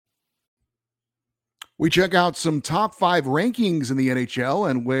We check out some top 5 rankings in the NHL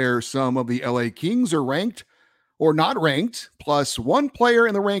and where some of the LA Kings are ranked or not ranked, plus one player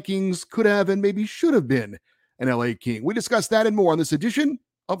in the rankings could have and maybe should have been an LA King. We discuss that and more on this edition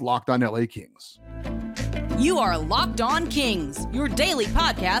of Locked On LA Kings. You are Locked On Kings, your daily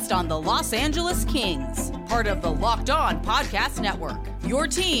podcast on the Los Angeles Kings, part of the Locked On Podcast Network, your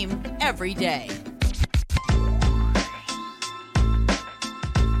team every day.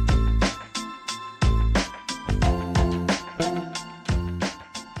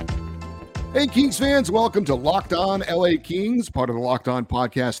 Hey, Kings fans, welcome to Locked On LA Kings, part of the Locked On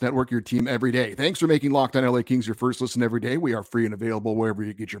Podcast Network, your team every day. Thanks for making Locked On LA Kings your first listen every day. We are free and available wherever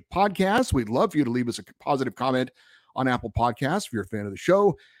you get your podcasts. We'd love for you to leave us a positive comment on Apple Podcasts if you're a fan of the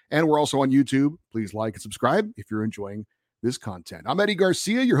show. And we're also on YouTube. Please like and subscribe if you're enjoying this content. I'm Eddie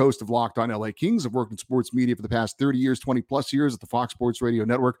Garcia, your host of Locked On LA Kings. I've worked in sports media for the past 30 years, 20 plus years at the Fox Sports Radio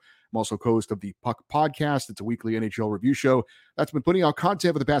Network. I'm also co-host of the Puck Podcast. It's a weekly NHL review show that's been putting out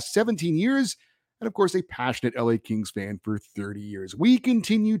content for the past 17 years. And of course, a passionate LA Kings fan for 30 years. We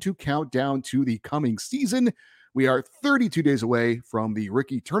continue to count down to the coming season. We are 32 days away from the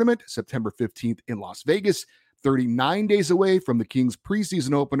Rookie Tournament, September 15th in Las Vegas, 39 days away from the Kings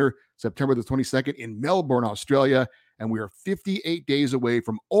preseason opener, September the 22nd in Melbourne, Australia. And we are 58 days away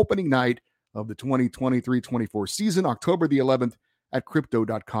from opening night of the 2023-24 season, October the 11th at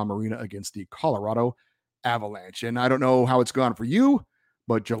Crypto.com Arena against the Colorado Avalanche. And I don't know how it's gone for you,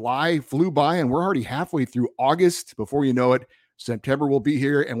 but July flew by and we're already halfway through August. Before you know it, September will be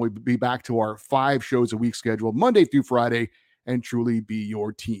here and we'll be back to our 5 shows a week schedule, Monday through Friday, and truly be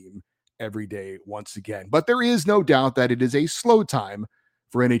your team every day once again. But there is no doubt that it is a slow time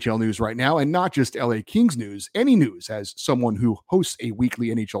for NHL news right now, and not just LA Kings news, any news. As someone who hosts a weekly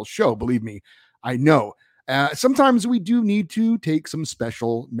NHL show, believe me, I know. Sometimes we do need to take some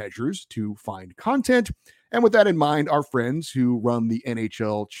special measures to find content. And with that in mind, our friends who run the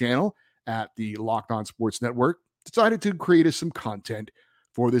NHL channel at the Locked On Sports Network decided to create us some content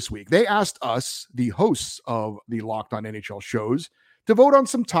for this week. They asked us, the hosts of the Locked On NHL shows, to vote on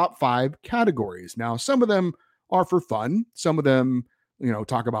some top 5 categories. Now, some of them are for fun. Some of them,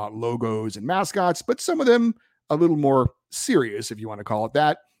 talk about logos and mascots, but some of them a little more serious, if you want to call it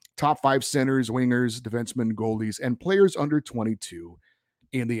that. Top 5 centers, wingers, defensemen, goalies, and players under 22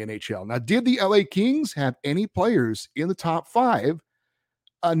 in the NHL. Now, did the LA Kings have any players in the top 5?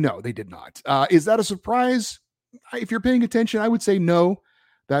 No, they did not. Is that a surprise? If you're paying attention, I would say no,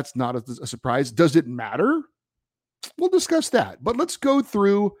 that's not a surprise. Does it matter? We'll discuss that. But let's go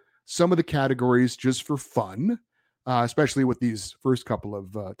through some of the categories just for fun, especially with these first couple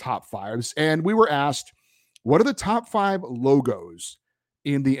of top 5s. And we were asked, what are the top 5 logos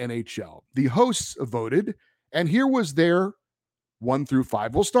in the NHL? The hosts voted, and here was their 1 through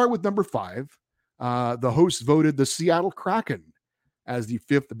 5. We'll start with number 5. The hosts voted the Seattle Kraken as the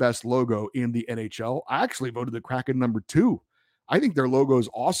 5th best logo in the NHL. I actually voted the Kraken number 2. I think their logo is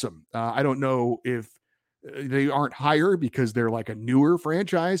awesome. I don't know if they aren't higher because they're like a newer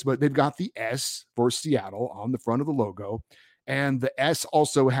franchise, but they've got the S for Seattle on the front of the logo. And the S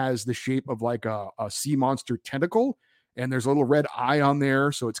also has the shape of like a sea monster tentacle. And there's a little red eye on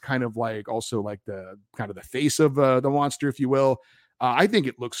there. So it's kind of like also like the face of the monster, if you will. I think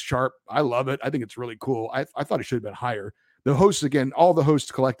it looks sharp. I love it. I think it's really cool. I thought it should have been higher. The hosts, again, all the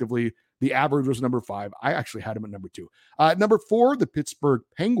hosts collectively, the average was number 5. I actually had him at number 2. Number 4, the Pittsburgh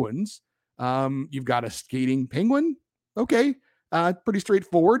Penguins. You've got a skating penguin. Okay. Pretty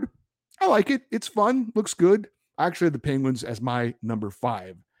straightforward. I like it. It's fun. Looks good. I actually had the Penguins as my number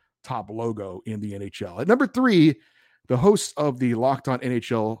 5 top logo in the NHL. At number 3, the hosts of the Locked On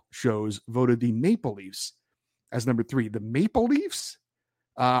NHL shows voted the Maple Leafs as number 3. The Maple Leafs?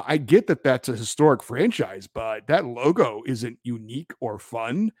 I get that that's a historic franchise, but that logo isn't unique or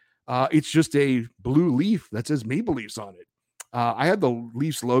fun. It's just a blue leaf that says Maple Leafs on it. I had the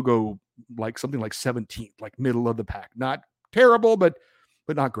Leafs logo like something like 17th, like middle of the pack. Not terrible, but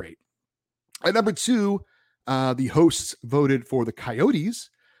not great. At number 2, the hosts voted for the Coyotes.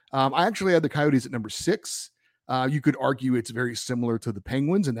 I actually had the Coyotes at number 6. You could argue it's very similar to the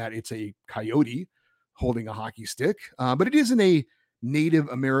Penguins in that it's a coyote holding a hockey stick, but it is in a Native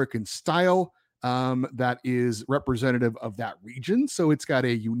American style that is representative of that region. So it's got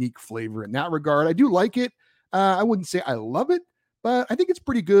a unique flavor in that regard. I do like it. I wouldn't say I love it, but I think it's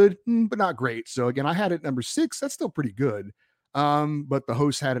pretty good, but not great. So again, I had it at number 6. That's still pretty good. But the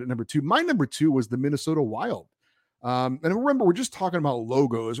host had it at number 2. My number 2 was the Minnesota Wild. And remember, we're just talking about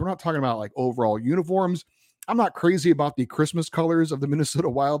logos. We're not talking about like overall uniforms. I'm not crazy about the Christmas colors of the Minnesota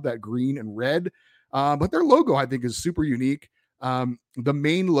Wild, that green and red. But their logo, I think, is super unique. The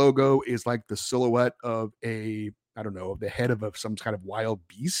main logo is like the silhouette of the head of some kind of wild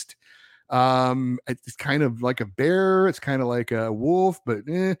beast. It's kind of like a bear. It's kind of like a wolf, but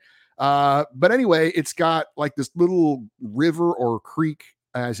anyway, it's got like this little river or creek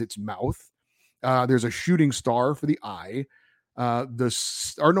as its mouth. There's a shooting star for the eye.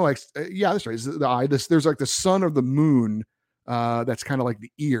 That's right. It's the eye. There's like the sun or the moon. That's kind of like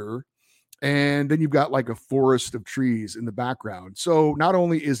the ear. And then you've got like a forest of trees in the background. So not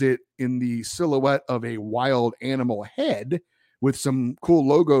only is it in the silhouette of a wild animal head with some cool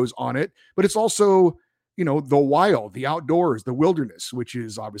logos on it, but it's also, the wild, the outdoors, the wilderness, which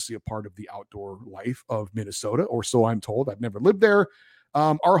is obviously a part of the outdoor life of Minnesota, or so I'm told. I've never lived there.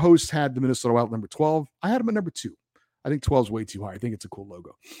 Our host had the Minnesota Wild number 12. I had him at number 2. I think 12 is way too high. I think it's a cool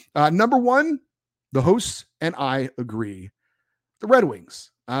logo. Number 1, the hosts and I agree. The Red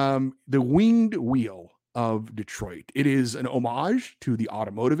Wings, the winged wheel of Detroit. It is an homage to the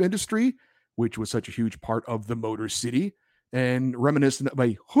automotive industry, which was such a huge part of the Motor City, and reminiscent of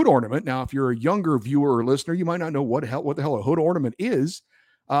a hood ornament. Now, if you're a younger viewer or listener, you might not know what the hell a hood ornament is.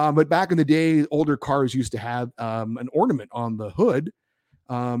 But back in the day, older cars used to have an ornament on the hood,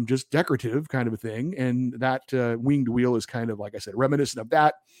 just decorative kind of a thing. And that winged wheel is kind of, like I said, reminiscent of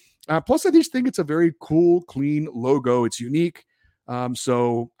that. Plus, I just think it's a very cool, clean logo. It's unique.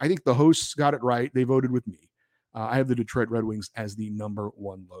 So I think the hosts got it right. They voted with me. I have the Detroit Red Wings as the number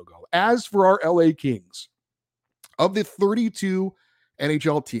 1 logo. As for our LA Kings, of the 32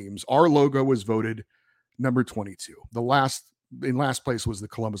 NHL teams, our logo was voted number 22. In last place was the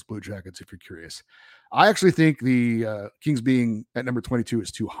Columbus Blue Jackets, if you're curious. I actually think the Kings being at number 22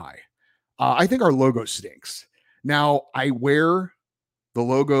 is too high. I think our logo stinks. Now, I wear the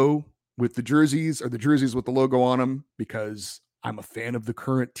logo with the jerseys, or the jerseys with the logo on them, because I'm a fan of the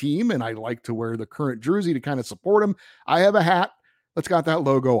current team and I like to wear the current jersey to kind of support them. I have a hat that's got that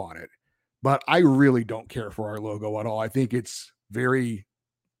logo on it, but I really don't care for our logo at all. I think it's very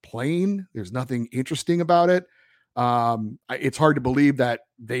plain. There's nothing interesting about it. It's hard to believe that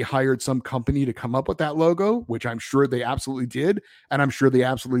they hired some company to come up with that logo, which I'm sure they absolutely did. And I'm sure they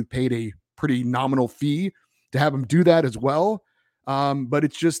absolutely paid a pretty nominal fee to have them do that as well. But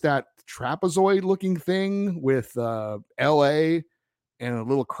it's just that trapezoid looking thing with LA and a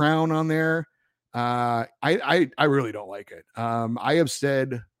little crown on there. I really don't like it. I have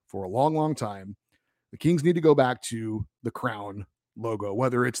said for a long, long time, the Kings need to go back to the crown logo,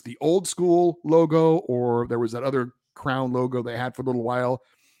 whether it's the old school logo or there was that other crown logo they had for a little while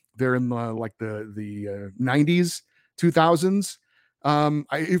there in the 90s, 2000s.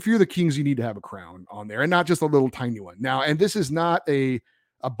 If you're the Kings, you need to have a crown on there and not just a little tiny one. Now, and this is not a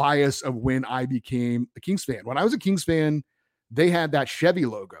bias of when I became a Kings fan. When I was a Kings fan, they had that Chevy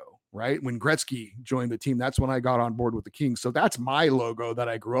logo, right? When Gretzky joined the team, that's when I got on board with the Kings. So that's my logo that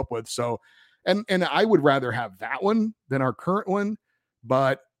I grew up with. So, and I would rather have that one than our current one.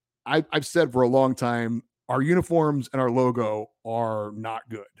 But I've said for a long time, our uniforms and our logo are not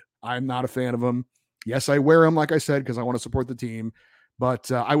good. I'm not a fan of them. Yes, I wear them, like I said, because I want to support the team.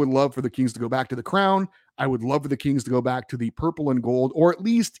 But I would love for the Kings to go back to the crown. I would love for the Kings to go back to the purple and gold, or at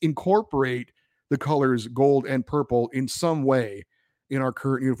least incorporate the colors gold and purple in some way in our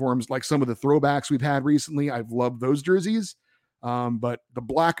current uniforms, like some of the throwbacks we've had recently. I've loved those jerseys. But the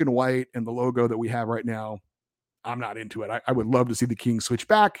black and white and the logo that we have right now, I'm not into it. I would love to see the Kings switch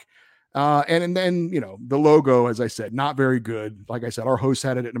back. And then, the logo, as I said, not very good. Like I said, our host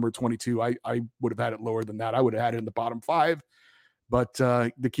had it at number 22. I would have had it lower than that. I would have had it in the bottom 5. But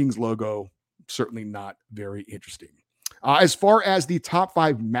the Kings logo, certainly not very interesting. As far as the top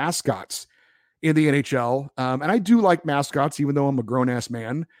 5 mascots in the NHL, and I do like mascots, even though I'm a grown-ass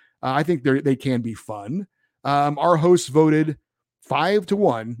man, I think they can be fun. Our hosts voted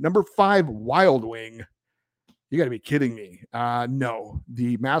 5-1. Number 5, Wild Wing. You got to be kidding me. No,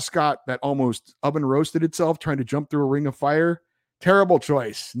 the mascot that almost oven roasted itself trying to jump through a ring of fire. Terrible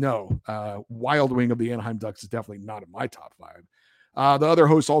choice. No, Wild Wing of the Anaheim Ducks is definitely not in my top 5. The other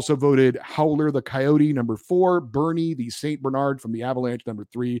hosts also voted Howler the Coyote, number 4, Bernie the St. Bernard from the Avalanche, number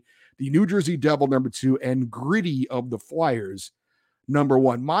 3, the New Jersey Devil, number 2, and Gritty of the Flyers, number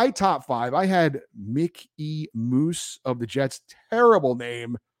 1. My top 5, I had Mickey Moose of the Jets. Terrible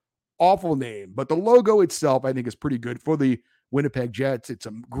name. Awful name, but the logo itself, I think, is pretty good for the Winnipeg Jets. It's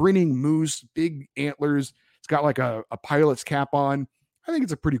a grinning moose, big antlers. It's got like a pilot's cap on. I think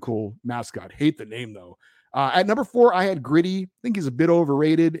it's a pretty cool mascot. Hate the name, though. At number 4, I had Gritty. I think he's a bit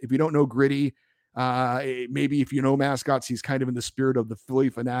overrated. If you don't know Gritty, maybe if you know mascots, he's kind of in the spirit of the Philly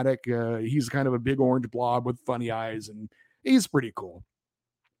Fanatic. He's kind of a big orange blob with funny eyes, and he's pretty cool.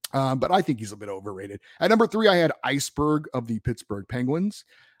 But I think he's a bit overrated. At number 3, I had Iceberg of the Pittsburgh Penguins.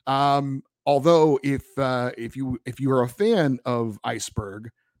 Although if you are a fan of Iceberg,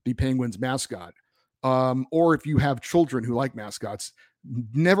 the Penguins mascot, or if you have children who like mascots,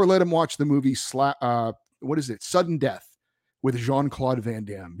 never let them watch the movie what is it? Sudden Death with Jean-Claude Van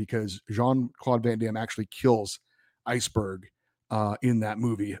Damme, because Jean-Claude Van Damme actually kills Iceberg in that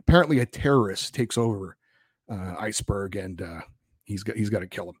movie. Apparently a terrorist takes over Iceberg, and he's got to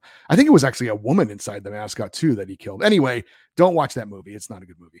kill him. I think it was actually a woman inside the mascot too that he killed. Anyway, don't watch that movie. It's not a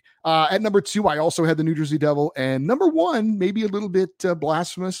good movie. At number 2, I also had the New Jersey Devil. And number 1, maybe a little bit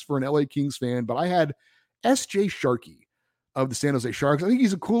blasphemous for an LA Kings fan, but I had S.J. Sharkey of the San Jose Sharks. I think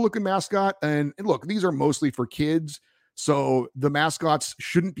he's a cool looking mascot. And look, these are mostly for kids, so the mascots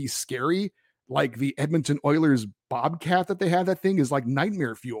shouldn't be scary. Like the Edmonton Oilers Bobcat that they have, that thing is like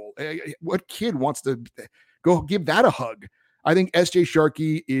nightmare fuel. What kid wants to go give that a hug? I think S.J.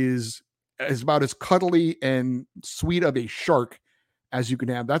 Sharkey is about as cuddly and sweet of a shark as you can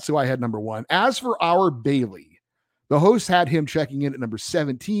have. That's who I had number 1. As for our Bailey, the host had him checking in at number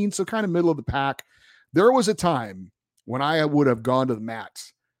 17, so kind of middle of the pack. There was a time when I would have gone to the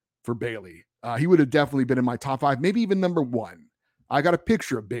mats for Bailey. He would have definitely been in my top 5, maybe even number 1. I got a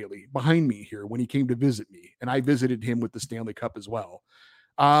picture of Bailey behind me here when he came to visit me, and I visited him with the Stanley Cup as well.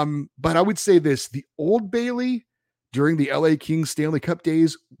 But I would say this, the old Bailey during the LA Kings Stanley Cup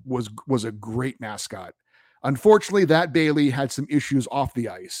days was a great mascot. Unfortunately, that Bailey had some issues off the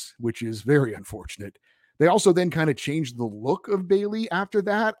ice, which is very unfortunate. They also then kind of changed the look of Bailey after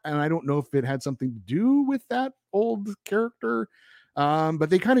that, and I don't know if it had something to do with that old character, but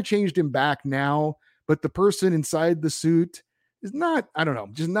they kind of changed him back now. But the person inside the suit is not, I don't know,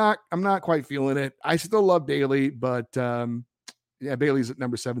 I'm not quite feeling it. I still love Bailey, but yeah, Bailey's at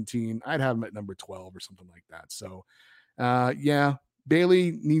number 17. I'd have him at number 12 or something like that. So, yeah,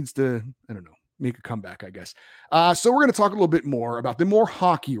 Bailey needs to, I don't know, make a comeback, I guess. So we're going to talk a little bit more about the more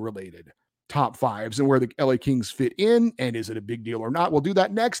hockey-related top 5s and where the LA Kings fit in, and is it a big deal or not? We'll do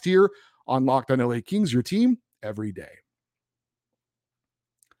that next here on Locked on LA Kings, your team every day.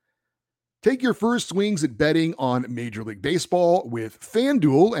 Take your first swings at betting on Major League Baseball with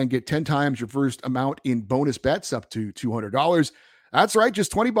FanDuel and get 10 times your first amount in bonus bets up to $200. That's right,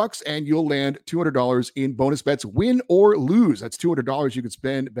 just $20 and you'll land $200 in bonus bets, win or lose. That's $200 you could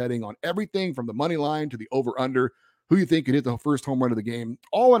spend betting on everything from the money line to the over-under, who you think could hit the first home run of the game,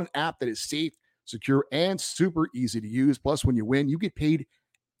 all on an app that is safe, secure, and super easy to use. Plus, when you win, you get paid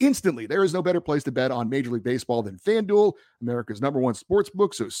instantly. There is no better place to bet on Major League Baseball than FanDuel, America's #1 sports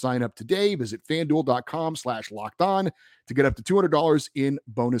book. So sign up today. Visit FanDuel.com/lockedon to get up to $200 in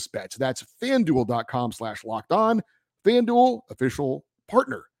bonus bets. That's FanDuel.com/lockedon. FanDuel, official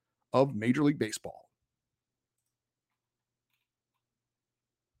partner of Major League Baseball.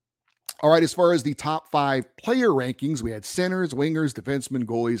 All right, as far as the top 5 player rankings, we had centers, wingers, defensemen,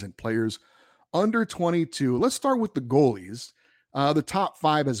 goalies, and players under 22. Let's start with the goalies. The top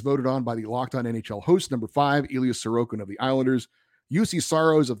 5 as voted on by the Locked On NHL host. Number 5, Ilya Sorokin of the Islanders. UC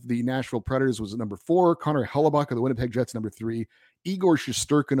Saros of the Nashville Predators was at number 4. Connor Hellebuyck of the Winnipeg Jets, number 3. Igor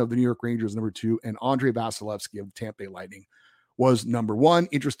Shesterkin of the New York Rangers, number 2. And Andrei Vasilevsky of the Tampa Bay Lightning was number 1.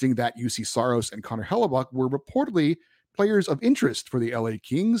 Interesting that UC Saros and Connor Hellebuyck were reportedly players of interest for the LA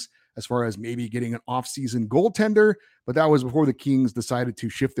Kings as far as maybe getting an offseason goaltender, but that was before the Kings decided to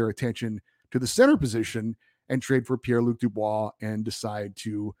shift their attention to the center position and trade for Pierre-Luc Dubois and decide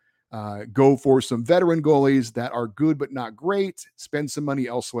to go for some veteran goalies that are good but not great, spend some money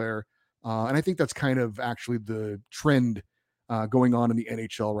elsewhere. And I think that's kind of actually the trend going on in the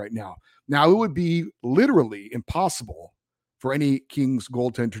NHL right now. Now, it would be literally impossible for any Kings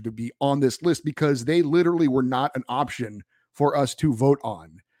goaltender to be on this list because they literally were not an option for us to vote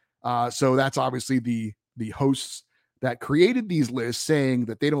on. So that's obviously the hosts that created these lists saying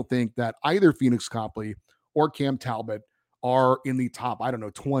that they don't think that either Phoenix Copley or Cam Talbot are in the top,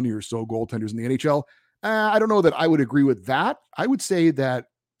 20 or so goaltenders in the NHL. I don't know that I would agree with that. I would say that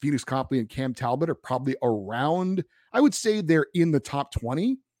Phoenix Copley and Cam Talbot are probably around, I would say they're in the top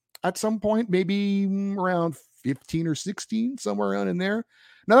 20 at some point, maybe around 15 or 16, somewhere around in there.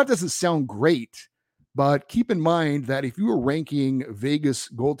 Now, that doesn't sound great, but keep in mind that if you were ranking Vegas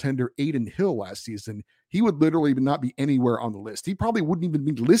goaltender Adin Hill last season, he would literally not be anywhere on the list. He probably wouldn't even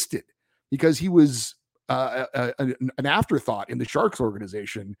be listed because he was an afterthought in the Sharks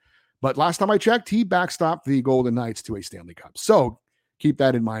organization. But last time I checked, he backstopped the Golden Knights to a Stanley Cup. So keep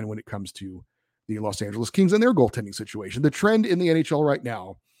that in mind when it comes to the Los Angeles Kings and their goaltending situation. The trend in the NHL right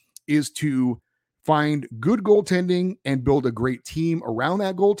now is to find good goaltending and build a great team around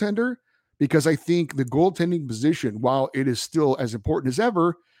that goaltender, because I think the goaltending position, while it is still as important as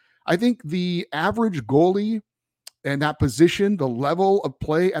ever, I think the average goalie and that position, the level of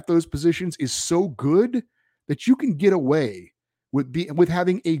play at those positions is so good that you can get away with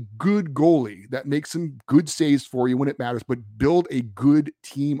having a good goalie that makes some good saves for you when it matters, but build a good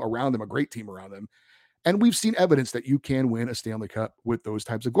team around them, a great team around them. And we've seen evidence that you can win a Stanley Cup with those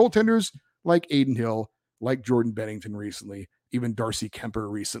types of goaltenders, like Aiden Hill, like Jordan Bennington recently, even Darcy Kemper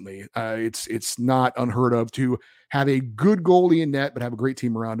recently. It's not unheard of to have a good goalie in net, but have a great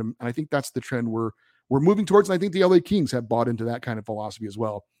team around him. And I think that's the trend we're moving towards. And I think the LA Kings have bought into that kind of philosophy as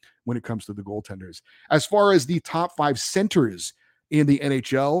well when it comes to the goaltenders. As far as the top 5 centers in the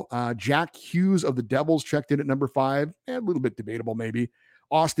NHL, Jack Hughes of the Devils checked in at number 5, a little bit debatable maybe.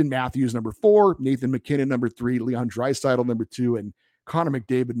 Austin Matthews, number 4, Nathan McKinnon, number 3, Leon Draisaitl, number 2, and Connor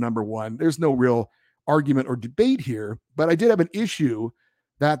McDavid, number 1. There's no real argument or debate here, but I did have an issue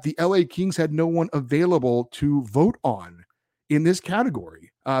that the LA Kings had no one available to vote on in this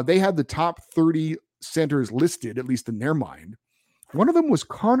category. They had the top 30 centers listed, at least in their mind. One of them was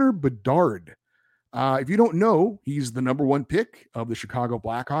Connor Bedard. If you don't know, he's the number 1 pick of the Chicago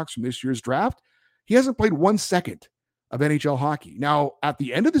Blackhawks from this year's draft. He hasn't played 1 second of NHL hockey. Now, at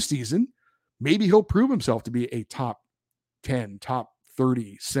the end of the season, maybe he'll prove himself to be a top 10, top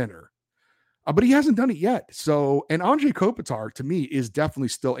 30 center. But he hasn't done it yet. So, and Andrei Kopitar, to me, is definitely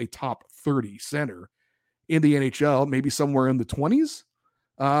still a top 30 center in the NHL, maybe somewhere in the 20s.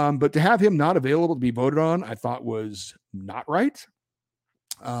 But to have him not available to be voted on, I thought was not right.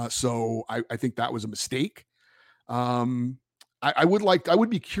 So I think that was a mistake. I would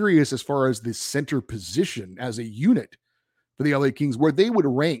be curious as far as the center position as a unit for the LA Kings, where they would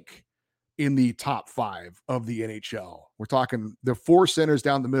rank in the top 5 of the NHL. We're talking the 4 centers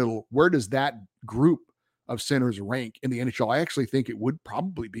down the middle. Where does that group of centers rank in the NHL? I actually think it would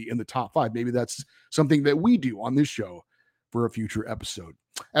probably be in the top 5. Maybe that's something that we do on this show for a future episode.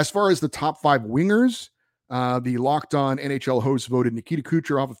 As far as the top 5 wingers, the Locked On NHL hosts voted Nikita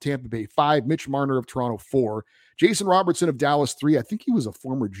Kucherov of Tampa Bay 5, Mitch Marner of Toronto 4, Jason Robertson of Dallas 3. I think he was a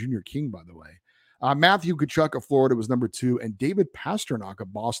former junior king, by the way. Matthew Tkachuk of Florida was number 2, and David Pastrnak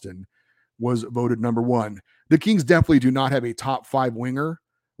of Boston was voted number 1. The Kings definitely do not have a top 5 winger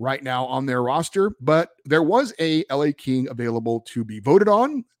right now on their roster, but there was a LA King available to be voted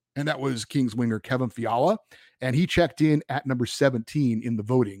on, and that was Kings winger Kevin Fiala, and he checked in at number 17 in the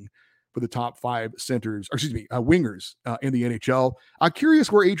voting for the top 5 wingers in the NHL. I'm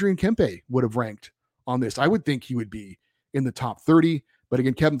curious where Adrian Kempe would have ranked on this. I would think he would be in the top 30. But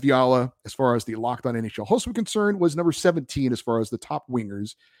again, Kevin Fiala, as far as the Locked On NHL host was concerned, was number 17 as far as the top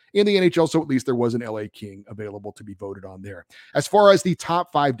wingers in the NHL. So at least there was an LA King available to be voted on there. As far as the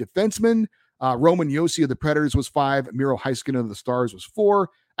top 5 defensemen, Roman Josi of the Predators was 5. Miro Heiskanen of the Stars was 4.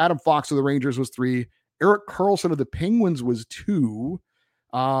 Adam Fox of the Rangers was 3. Erik Karlsson of the Penguins was 2.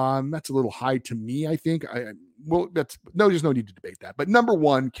 That's a little high to me, I think. There's no need to debate that. But number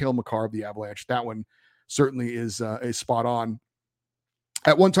 1, Cale Makar of the Avalanche. That one certainly is spot on.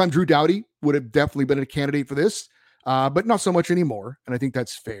 At one time, Drew Doughty would have definitely been a candidate for this, but not so much anymore. And I think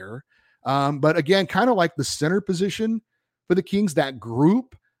that's fair. But again, kind of like the center position for the Kings, that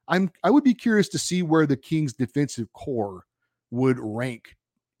group, I would be curious to see where the Kings defensive core would rank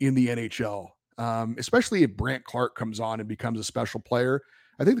in the NHL, especially if Brant Clark comes on and becomes a special player.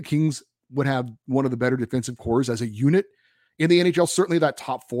 I think the Kings would have one of the better defensive cores as a unit in the NHL. Certainly that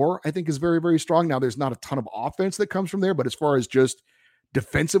top 4, I think, is very, very strong. Now, there's not a ton of offense that comes from there, but as far as just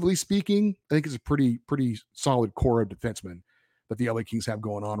defensively speaking, I think it's a pretty solid core of defensemen that the LA Kings have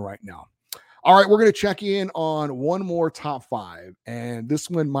going on right now. All right, we're going to check in on one more top 5, and this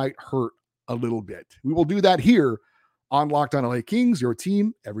one might hurt a little bit. We will do that here on Locked On LA Kings, your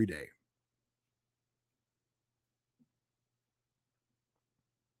team every day.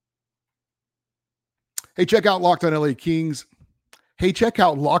 Hey, check out Locked On LA Kings. Hey, check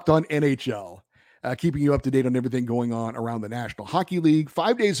out Locked On NHL. Keeping you up to date on everything going on around the National Hockey League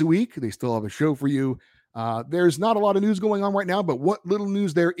 5 days a week. They still have a show for you. There's not a lot of news going on right now, but what little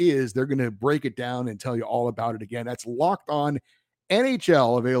news there is, they're going to break it down and tell you all about it again. That's Locked On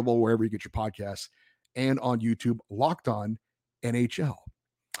NHL, available wherever you get your podcasts and on YouTube, Locked On NHL.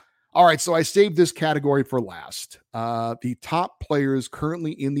 All right, so I saved this category for last. The top players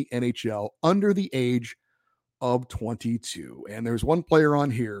currently in the NHL under the age of 22. And there's one player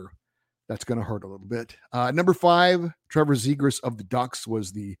on here that's going to hurt a little bit. Number 5, Trevor Zegras of the Ducks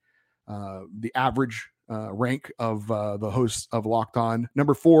was the average rank of the hosts of Locked On.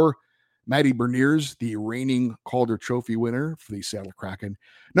 Number 4, Matty Beniers, the reigning Calder Trophy winner for the Seattle Kraken.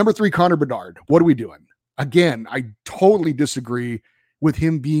 Number 3, Connor Bedard. What are we doing? Again, I totally disagree with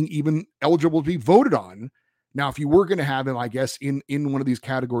him being even eligible to be voted on Now, if you were going to have him, I guess, in one of these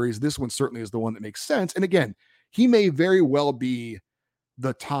categories, this one certainly is the one that makes sense. And again, he may very well be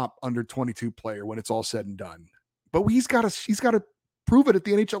the top under 22 player when it's all said and done. But he's got to prove it at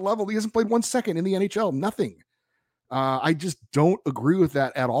the NHL level. He hasn't played 1 second in the NHL, nothing. I just don't agree with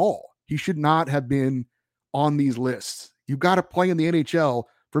that at all. He should not have been on these lists. You've got to play in the NHL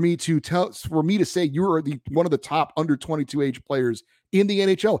for me to say you're one of the top under 22 age players in the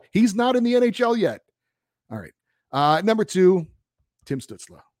NHL. He's not in the NHL yet. All right. Number 2, Tim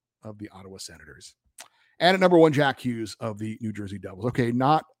Stützle of the Ottawa Senators. And at number 1, Jack Hughes of the New Jersey Devils. Okay,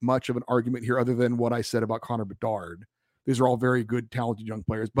 not much of an argument here other than what I said about Connor Bedard. These are all very good, talented young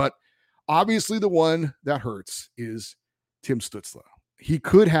players. But obviously the one that hurts is Tim Stützle. He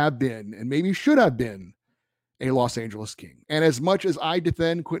could have been, and maybe should have been, a Los Angeles King. And as much as I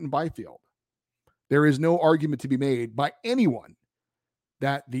defend Quinton Byfield, there is no argument to be made by anyone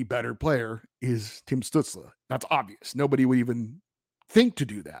that the better player is Tim Stützle. That's obvious. Nobody would even think to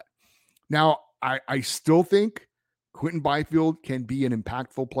do that. Now, I still think Quinton Byfield can be an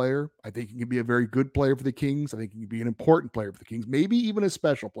impactful player. I think he can be a very good player for the Kings. I think he can be an important player for the Kings, maybe even a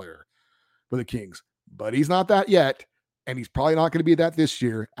special player for the Kings. But he's not that yet, and he's probably not going to be that this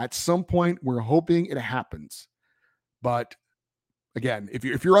year. At some point, we're hoping it happens. But again, if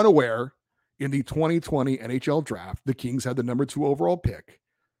you're unaware, in the 2020 NHL draft, the Kings had the number 2 overall pick.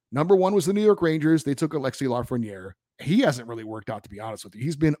 Number 1 was the New York Rangers. They took Alexis Lafreniere. He hasn't really worked out, to be honest with you.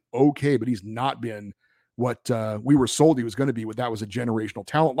 He's been okay, but he's not been what we were sold he was going to be. That was a generational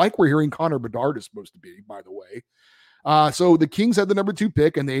talent, like we're hearing Connor Bedard is supposed to be, by the way. So the Kings had the number 2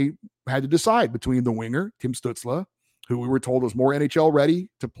 pick, and they had to decide between the winger, Tim Stützle, who we were told was more NHL ready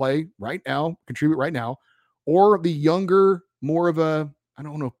to play right now, contribute right now, or the younger, more of a, I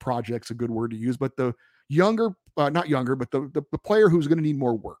don't know if project's a good word to use, but the younger, not younger, but the player who's going to need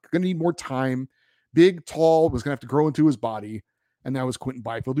more work, going to need more time, big, tall, was going to have to grow into his body, and that was Quinton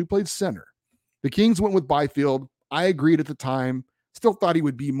Byfield, who played center. The Kings went with Byfield. I agreed at the time, still thought he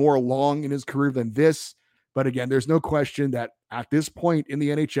would be more along in his career than this, but again, there's no question that at this point in the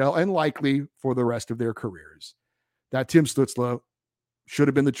NHL, and likely for the rest of their careers, that Tim Stützle should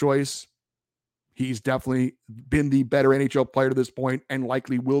have been the choice. He's definitely been the better NHL player to this point and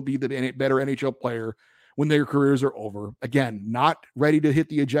likely will be the better NHL player when their careers are over. Again, not ready to hit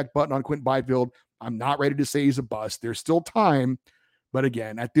the eject button on Quinton Byfield. I'm not ready to say he's a bust. There's still time. But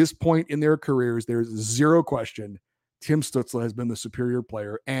again, at this point in their careers, there's zero question Tim Stützle has been the superior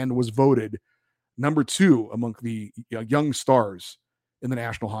player and was voted number 2 among the young stars in the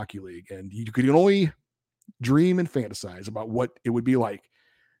National Hockey League. And you could only dream and fantasize about what it would be like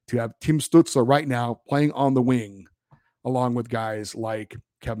to have Tim Stützle right now playing on the wing, along with guys like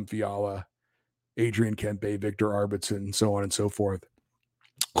Kevin Fiala, Adrian Kempe, Victor Arvidsson, so on and so forth.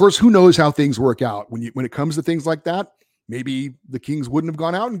 Of course, who knows how things work out when it comes to things like that. Maybe the Kings wouldn't have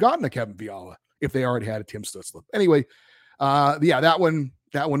gone out and gotten a Kevin Fiala if they already had a Tim Stützle. Anyway, that one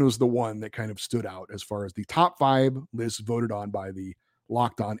was the one that kind of stood out as far as the top 5 lists voted on by the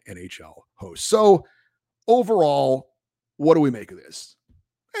Locked On NHL host. So overall, what do we make of this?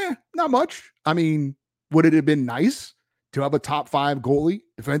 Not much. I mean, would it have been nice to have a top 5 goalie,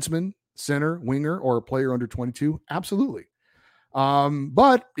 defenseman, center, winger, or a player under 22? Absolutely.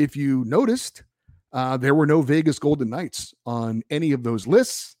 But if you noticed, there were no Vegas Golden Knights on any of those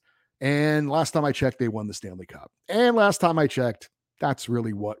lists. And last time I checked, they won the Stanley Cup. And last time I checked, that's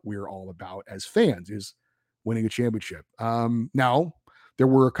really what we're all about as fans, is winning a championship. Now, there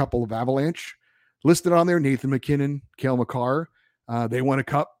were a couple of Avalanche listed on there, Nathan McKinnon, Cale Makar. They won a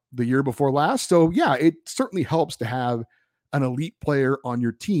cup the year before last. So yeah, it certainly helps to have an elite player on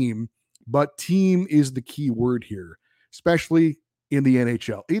your team, but team is the key word here, especially in the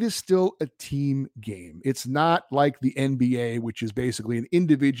NHL. It is still a team game. It's not like the NBA, which is basically an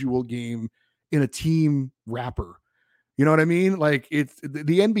individual game in a team wrapper. You know what I mean? Like, it's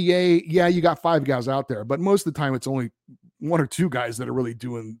the NBA. Yeah, you got 5 guys out there, but most of the time it's only 1 or 2 guys that are really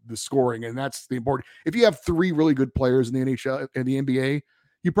doing the scoring. And that's the important. If you have 3 really good players in the NHL and the NBA,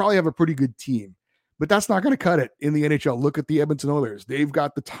 you probably have a pretty good team, but that's not going to cut it in the NHL. Look at the Edmonton Oilers. They've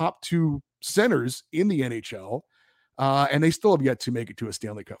got the top 2 centers in the NHL, and they still have yet to make it to a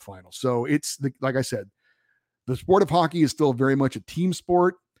Stanley Cup final. So it's like I said, the sport of hockey is still very much a team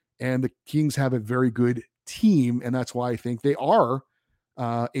sport, and the Kings have a very good team. And that's why I think they are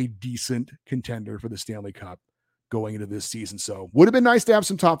a decent contender for the Stanley Cup going into this season. So would have been nice to have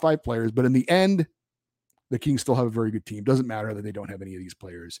some top 5 players, but in the end, the Kings still have a very good team. Doesn't matter that they don't have any of these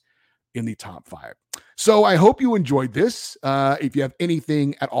players in the top 5. So I hope you enjoyed this. If you have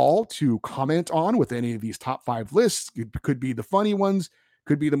anything at all to comment on with any of these top 5 lists, it could be the funny ones,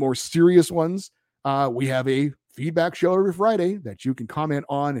 could be the more serious ones. We have a feedback show every Friday that you can comment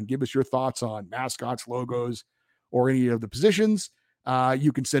on and give us your thoughts on mascots, logos, or any of the positions.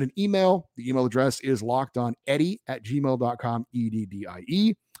 You can send an email. The email address is lockedoneddie@gmail.com,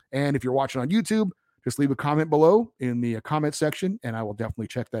 EDDIE. And if you're watching on YouTube, just leave a comment below in the comment section, and I will definitely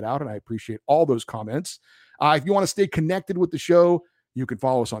check that out. And I appreciate all those comments. If you want to stay connected with the show, you can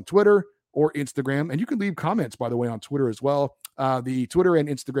follow us on Twitter or Instagram, and you can leave comments, by the way, on Twitter as well. The Twitter and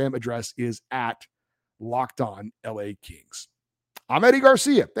Instagram address is at Locked On LA Kings. I'm Eddie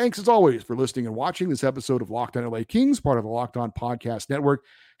Garcia. Thanks as always for listening and watching this episode of Locked On LA Kings, part of the Locked On Podcast Network.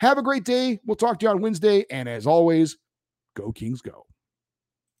 Have a great day. We'll talk to you on Wednesday. And as always, go Kings go.